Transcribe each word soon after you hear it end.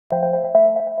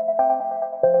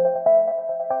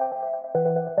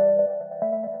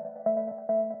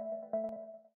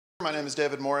My name is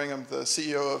David Moehring. I'm the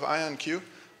CEO of IonQ.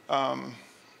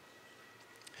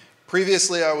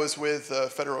 Previously, I was with the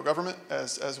federal government.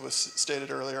 As was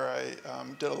stated earlier, I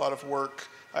did a lot of work.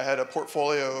 I had a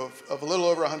portfolio of a little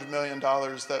over $100 million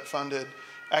that funded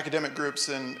academic groups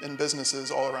and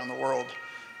businesses all around the world.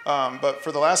 But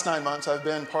for the last 9 months, I've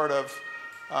been part of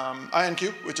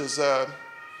IonQ, which is a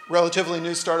relatively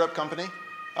new startup company.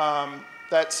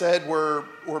 That said, we're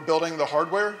building the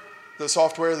hardware, the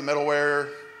software, the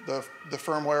middleware, the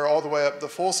firmware, all the way up, the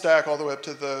full stack, all the way up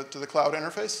to the cloud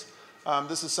interface.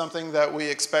 This is something that we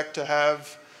expect to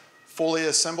have fully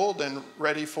assembled and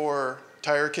ready for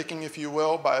tire kicking, if you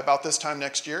will, by about this time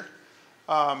next year.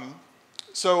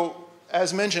 So,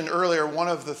 as mentioned earlier, one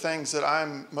of the things that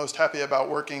I'm most happy about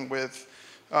working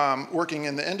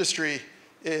in the industry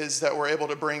is that we're able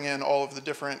to bring in all of the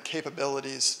different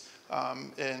capabilities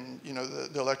in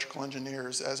the electrical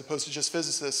engineers as opposed to just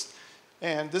physicists.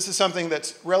 And this is something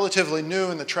that's relatively new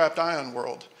in the trapped ion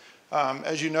world.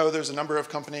 As you know, there's a number of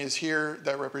companies here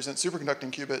that represent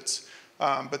superconducting qubits,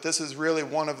 but this is really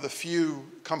one of the few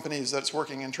companies that's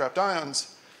working in trapped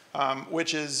ions,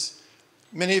 which is,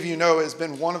 many of you know, has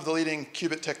been one of the leading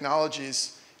qubit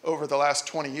technologies over the last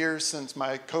 20 years since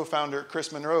my co-founder,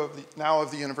 Chris Monroe, now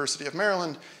of the University of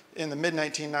Maryland, in the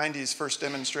mid-1990s first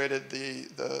demonstrated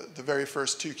the very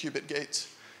first 2-qubit gates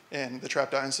in the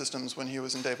trapped ion systems when he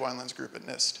was in Dave Wineland's group at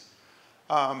NIST.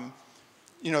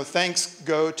 Thanks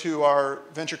go to our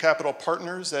venture capital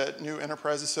partners at New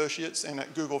Enterprise Associates and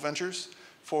at Google Ventures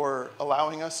for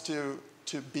allowing us to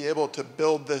be able to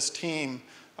build this team.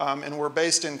 And we're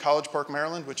based in College Park,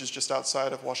 Maryland, which is just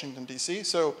outside of Washington, D.C.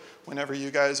 So whenever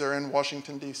you guys are in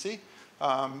Washington, D.C.,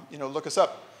 look us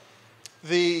up.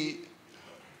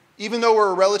 Even though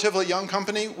we're a relatively young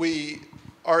company, we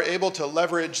are able to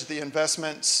leverage the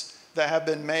investments that have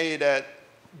been made at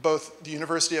both the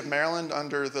University of Maryland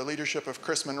under the leadership of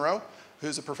Chris Monroe,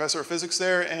 who's a professor of physics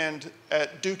there, and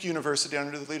at Duke University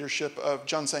under the leadership of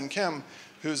Jun-Seng Kim,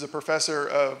 who's a professor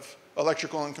of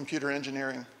electrical and computer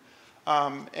engineering.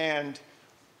 So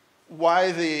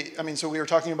we were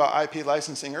talking about IP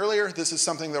licensing earlier. This is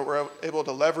something that we're able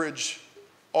to leverage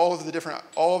all of the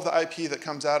IP that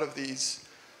comes out of these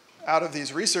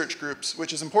research groups,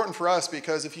 which is important for us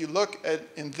because if you look at,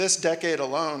 in this decade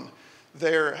alone,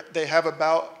 they have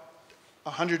about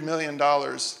 $100 million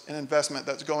in investment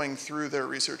that's going through their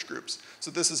research groups.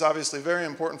 So this is obviously very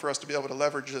important for us to be able to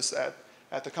leverage this at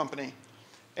the company.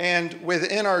 And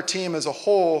within our team as a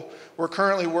whole, we're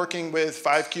currently working with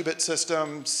 5-qubit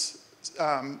systems,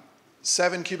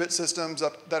 7-qubit systems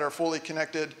that are fully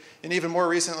connected, and even more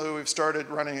recently we've started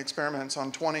running experiments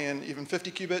on 20 and even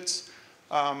 50 qubits.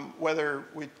 Whether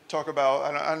we talk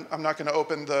about, I'm not going to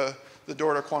open the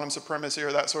door to quantum supremacy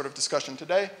or that sort of discussion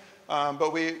today,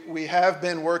 but we have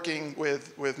been working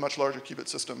with much larger qubit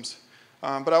systems.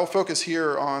 But I'll focus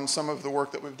here on some of the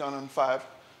work that we've done on five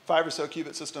or so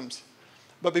qubit systems.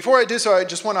 But before I do so, I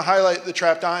just want to highlight the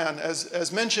trapped ion.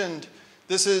 As mentioned,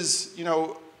 this is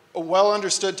a well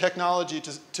understood technology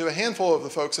to a handful of the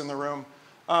folks in the room,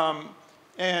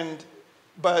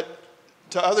 but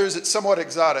to others it's somewhat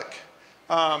exotic.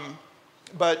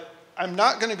 But I'm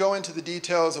not going to go into the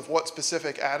details of what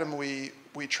specific atom we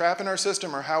trap in our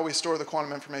system or how we store the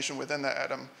quantum information within that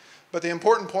atom. But the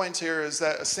important point here is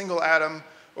that a single atom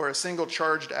or a single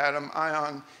charged atom,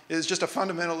 ion, is just a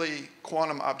fundamentally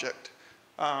quantum object.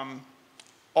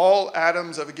 All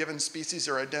atoms of a given species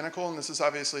are identical, and this is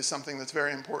obviously something that's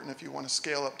very important if you want to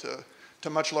scale up to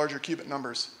much larger qubit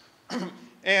numbers.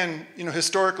 And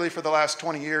historically, for the last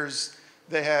 20 years,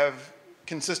 they have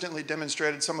consistently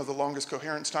demonstrated some of the longest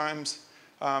coherence times.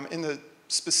 In the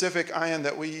specific ion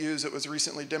that we use, it was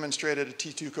recently demonstrated a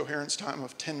T2 coherence time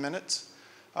of 10 minutes.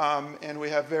 And we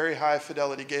have very high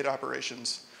fidelity gate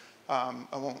operations. I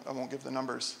won't give the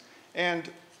numbers.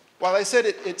 And while I said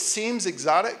it seems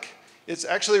exotic, it's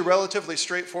actually relatively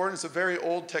straightforward. It's a very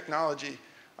old technology.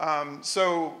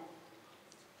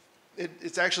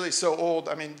 It's actually so old.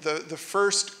 I mean, the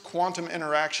first quantum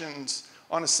interactions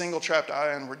on a single trapped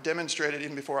ion were demonstrated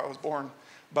even before I was born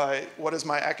by what is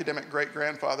my academic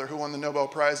great-grandfather who won the Nobel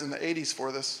Prize in the 80s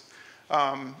for this.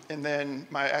 And then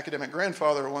my academic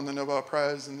grandfather won the Nobel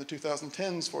Prize in the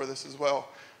 2010s for this as well.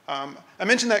 I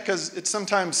mention that because it's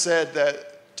sometimes said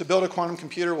that to build a quantum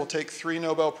computer will take 3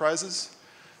 Nobel Prizes.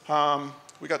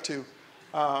 We got 2.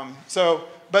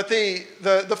 But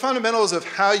the fundamentals of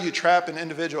how you trap an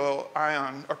individual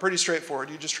ion are pretty straightforward.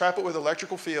 You just trap it with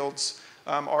electrical fields,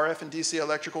 RF and DC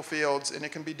electrical fields, and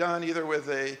it can be done either with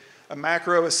a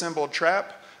macro assembled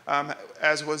trap,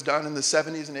 as was done in the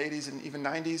 70s and 80s and even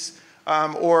 90s,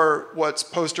 Or what's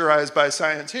posterized by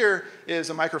science here is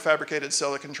a microfabricated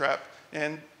silicon trap.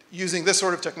 And using this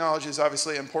sort of technology is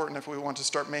obviously important if we want to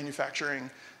start manufacturing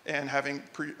and having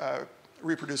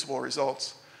reproducible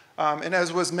results. And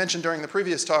as was mentioned during the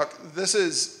previous talk,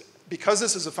 because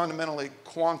this is a fundamentally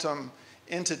quantum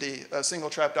entity, a single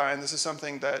trapped ion, this is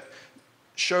something that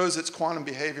shows its quantum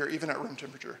behavior even at room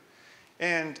temperature.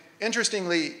 And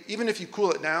interestingly, even if you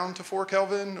cool it down to 4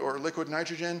 Kelvin or liquid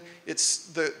nitrogen, it's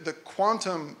the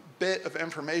quantum bit of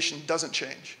information doesn't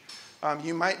change.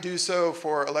 You might do so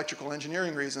for electrical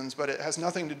engineering reasons, but it has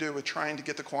nothing to do with trying to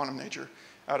get the quantum nature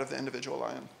out of the individual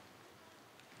ion.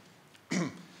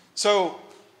 So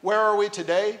where are we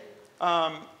today?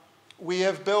 We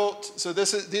have built, so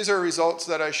these are results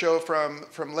that I show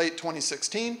from late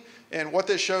 2016. And what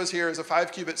this shows here is a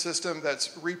 5-qubit system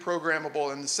that's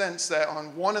reprogrammable in the sense that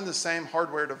on one and the same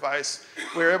hardware device,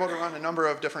 we're able to run a number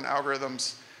of different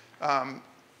algorithms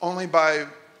only by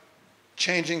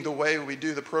changing the way we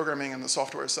do the programming and the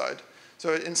software side.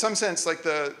 So in some sense, like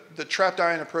the trapped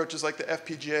ion approach is like the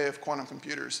FPGA of quantum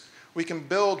computers. We can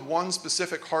build one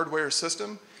specific hardware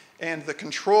system, and the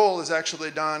control is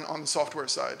actually done on the software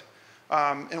side.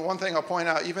 And one thing I'll point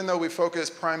out, even though we focus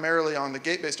primarily on the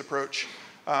gate-based approach,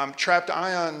 trapped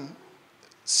ion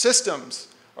systems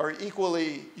are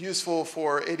equally useful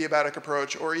for adiabatic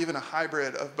approach or even a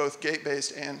hybrid of both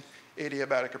gate-based and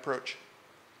adiabatic approach.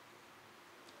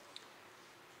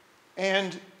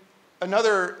 And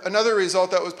another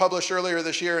result that was published earlier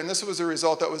this year, and this was a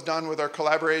result that was done with our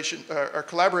collaborators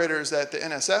at the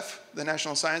NSF, the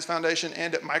National Science Foundation,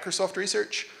 and at Microsoft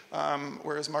Research.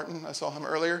 Where is Martin? I saw him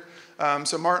earlier.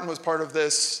 So Martin was part of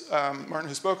this, Martin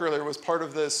who spoke earlier was part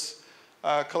of this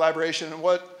collaboration. And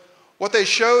what they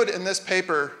showed in this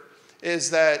paper is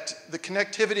that the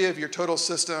connectivity of your total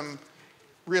system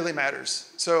really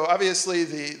matters. So obviously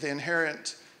the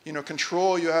inherent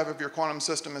control you have of your quantum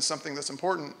system is something that's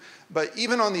important. But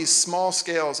even on these small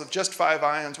scales of just 5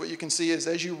 ions, what you can see is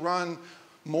as you run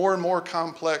more and more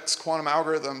complex quantum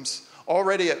algorithms,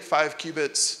 already at 5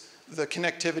 qubits, the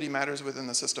connectivity matters within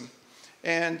the system.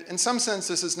 And in some sense,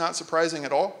 this is not surprising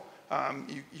at all.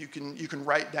 You can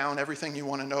write down everything you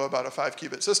want to know about a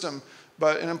 5-qubit system,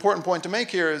 but an important point to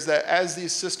make here is that as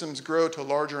these systems grow to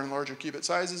larger and larger qubit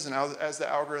sizes, and as the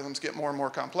algorithms get more and more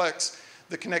complex,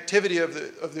 the connectivity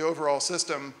of the overall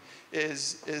system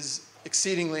is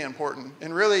exceedingly important.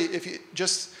 And really, if you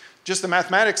just the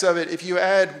mathematics of it, if you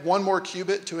add 1 more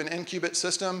qubit to an n-qubit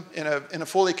system in a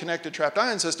fully connected trapped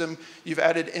ion system, you've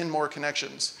added n more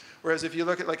connections. Whereas if you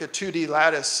look at like a 2D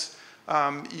lattice,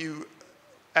 you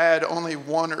add only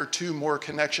 1 or 2 more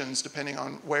connections depending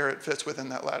on where it fits within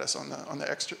that lattice on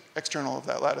the external of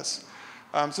that lattice.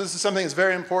 So this is something that's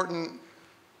very important,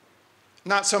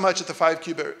 not so much at the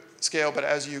 5-qubit scale, but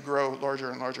as you grow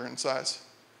larger and larger in size.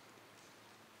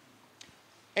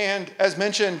 And as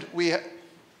mentioned,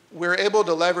 we're able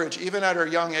to leverage, even at our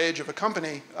young age of a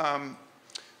company,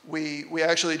 we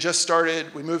actually just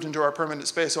started, we moved into our permanent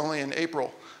space only in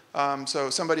April.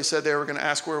 So somebody said they were going to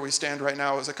ask where we stand right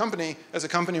now as a company. As a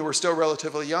company, we're still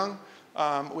relatively young.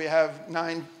 We have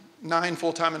nine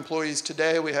full-time employees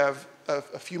today. We have a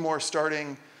few more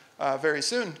starting very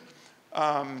soon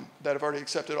that have already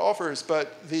accepted offers.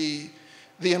 But the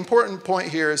important point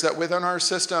here is that within our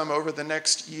system over the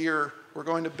next year, we're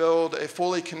going to build a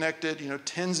fully connected,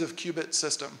 tens of qubit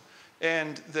system.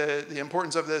 And the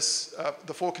importance of this,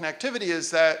 the full connectivity, is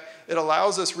that it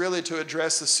allows us really to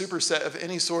address the superset of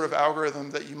any sort of algorithm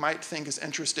that you might think is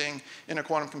interesting in a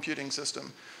quantum computing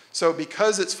system. So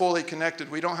because it's fully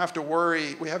connected, we don't have to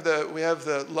worry. We have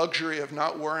the luxury of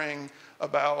not worrying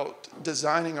about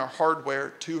designing our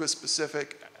hardware to a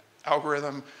specific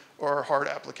algorithm or hard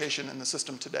application in the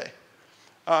system today.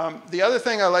 The other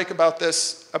thing I like about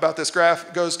this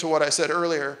graph goes to what I said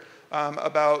earlier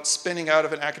about spinning out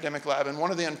of an academic lab. And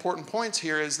one of the important points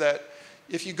here is that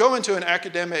if you go into an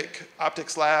academic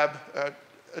optics lab,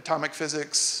 atomic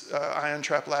physics, ion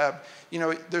trap lab,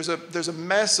 there's a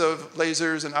mess of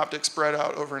lasers and optics spread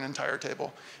out over an entire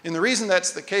table. And the reason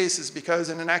that's the case is because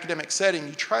in an academic setting,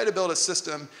 you try to build a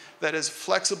system that is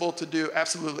flexible to do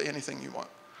absolutely anything you want.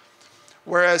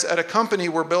 Whereas at a company,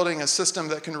 we're building a system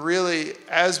that can really,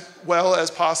 as well as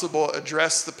possible,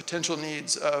 address the potential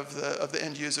needs of the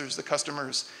end users, the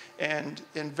customers, and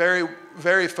very,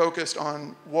 very focused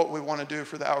on what we want to do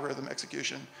for the algorithm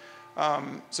execution.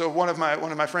 So one of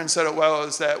my friends said it well,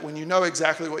 is that when you know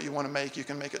exactly what you want to make, you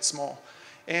can make it small.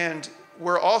 And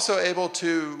we're also able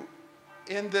to,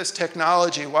 in this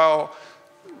technology, while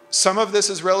some of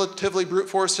this is relatively brute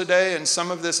force today, and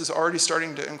some of this is already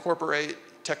starting to incorporate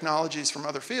technologies from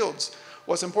other fields,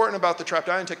 What's important about the trapped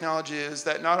ion technology is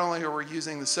that not only are we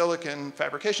using the silicon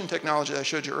fabrication technology I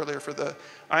showed you earlier for the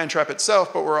ion trap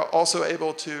itself, but we're also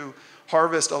able to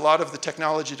harvest a lot of the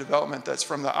technology development that's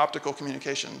from the optical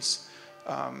communications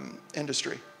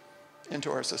industry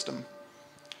into our system.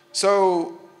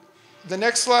 So the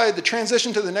next slide, the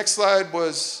transition to the next slide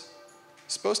was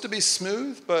supposed to be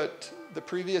smooth, but the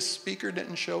previous speaker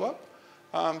didn't show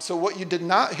up. So what you did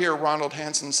not hear Ronald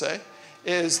Hansen say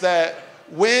is that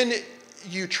when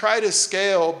you try to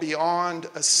scale beyond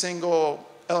a single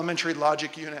elementary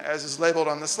logic unit, as is labeled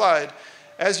on the slide,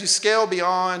 as you scale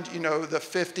beyond, the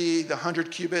 50, the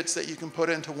 100 qubits that you can put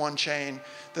into one chain,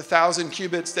 the 1,000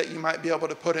 qubits that you might be able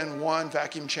to put in one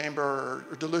vacuum chamber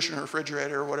or dilution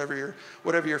refrigerator or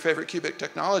whatever your favorite qubit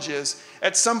technology is,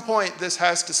 at some point this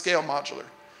has to scale modular.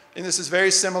 And this is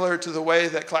very similar to the way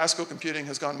that classical computing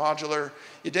has gone modular.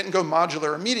 It didn't go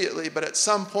modular immediately, but at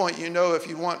some point, if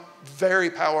you want very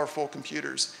powerful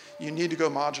computers, you need to go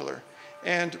modular.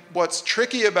 And what's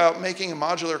tricky about making a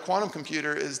modular quantum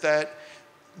computer is that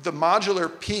the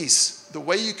modular piece, the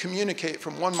way you communicate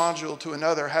from one module to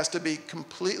another, has to be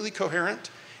completely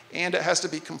coherent, and it has to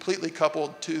be completely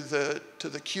coupled to the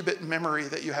qubit memory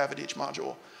that you have at each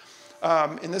module.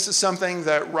 And this is something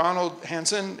that Ronald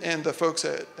Hansen and the folks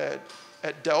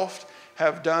at Delft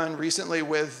have done recently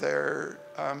with their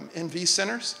NV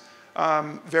centers.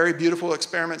 Very beautiful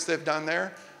experiments they've done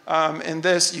there. And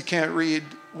this, you can't read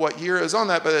what year is on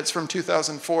that, but it's from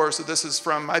 2004. So this is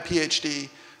from my PhD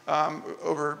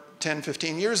over 10,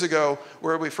 15 years ago,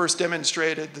 where we first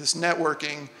demonstrated this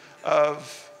networking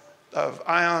of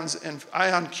ions and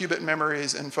ion qubit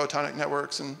memories and photonic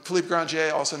networks. And Philippe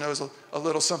Grandier also knows a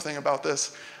little something about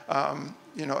this,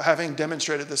 having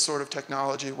demonstrated this sort of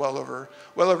technology well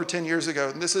over 10 years ago.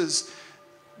 And this is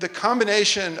the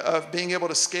combination of being able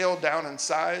to scale down in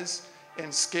size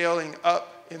and scaling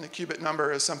up in the qubit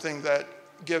number is something that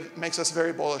makes us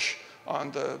very bullish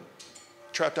on the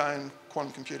trapped ion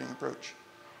quantum computing approach.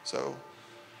 So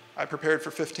I prepared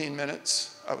for 15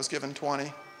 minutes. I was given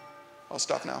 20. I'll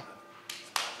stop now.